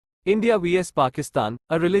India vs Pakistan,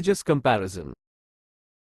 a religious comparison.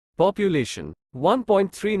 Population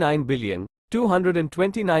 1.39 billion,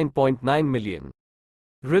 229.9 million.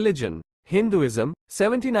 Religion Hinduism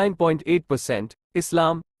 79.8%,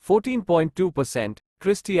 Islam 14.2%,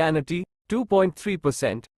 Christianity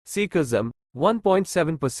 2.3%, Sikhism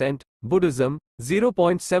 1.7%, Buddhism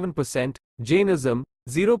 0.7%, Jainism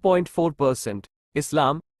 0.4%,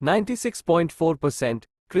 Islam 96.4%,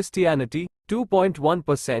 Christianity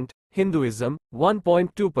 2.1%, Hinduism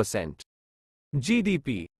 1.2%.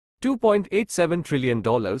 GDP $2.87 trillion,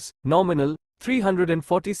 nominal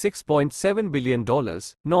 $346.7 billion,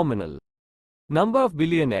 nominal. Number of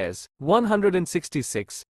billionaires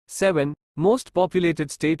 166. 7. Most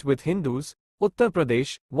populated state with Hindus, Uttar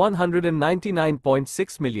Pradesh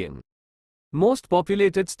 199.6 million. Most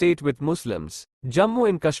populated state with Muslims, Jammu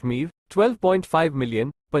and Kashmir 12.5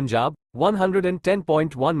 million, Punjab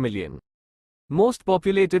 110.1 million. Most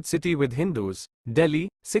populated city with Hindus, Delhi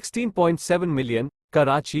 16.7 million,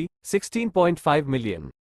 Karachi 16.5 million.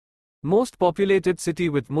 Most populated city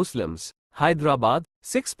with Muslims, Hyderabad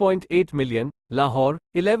 6.8 million, Lahore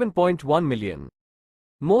 11.1 million.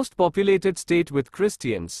 Most populated state with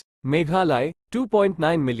Christians, Meghalaya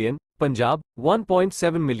 2.9 million, Punjab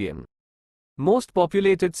 1.7 million. Most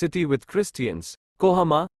populated city with Christians,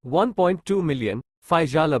 Kohama 1.2 million,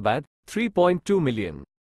 Faisalabad 3.2 million.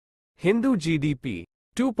 Hindu GDP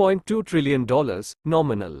 $2.2 trillion,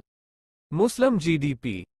 nominal. Muslim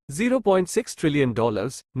GDP $0.6 trillion,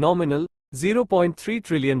 nominal, $0.3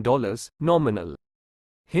 trillion, nominal.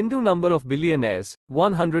 Hindu number of billionaires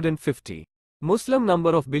 150. Muslim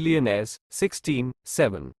number of billionaires 16,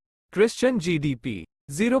 7. Christian GDP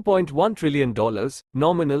 $0.1 trillion,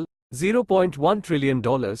 nominal, $0.1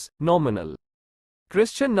 trillion, nominal.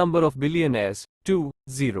 Christian number of billionaires 2,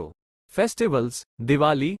 0. Festivals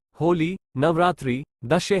Diwali, Holi, Navratri,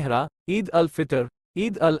 Dashehra, Eid al-Fitr,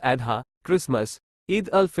 Eid al-Adha, Christmas, Eid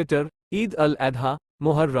al-Fitr, Eid al-Adha,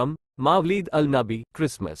 Muharram, Mawlid al-Nabi,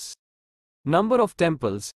 Christmas. Number of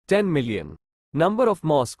temples 10 million. Number of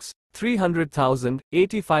mosques 300,000,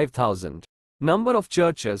 85,000. Number of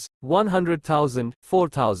churches 100,000,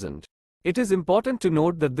 4,000. It is important to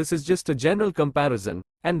note that this is just a general comparison,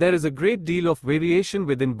 and there is a great deal of variation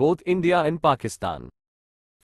within both India and Pakistan.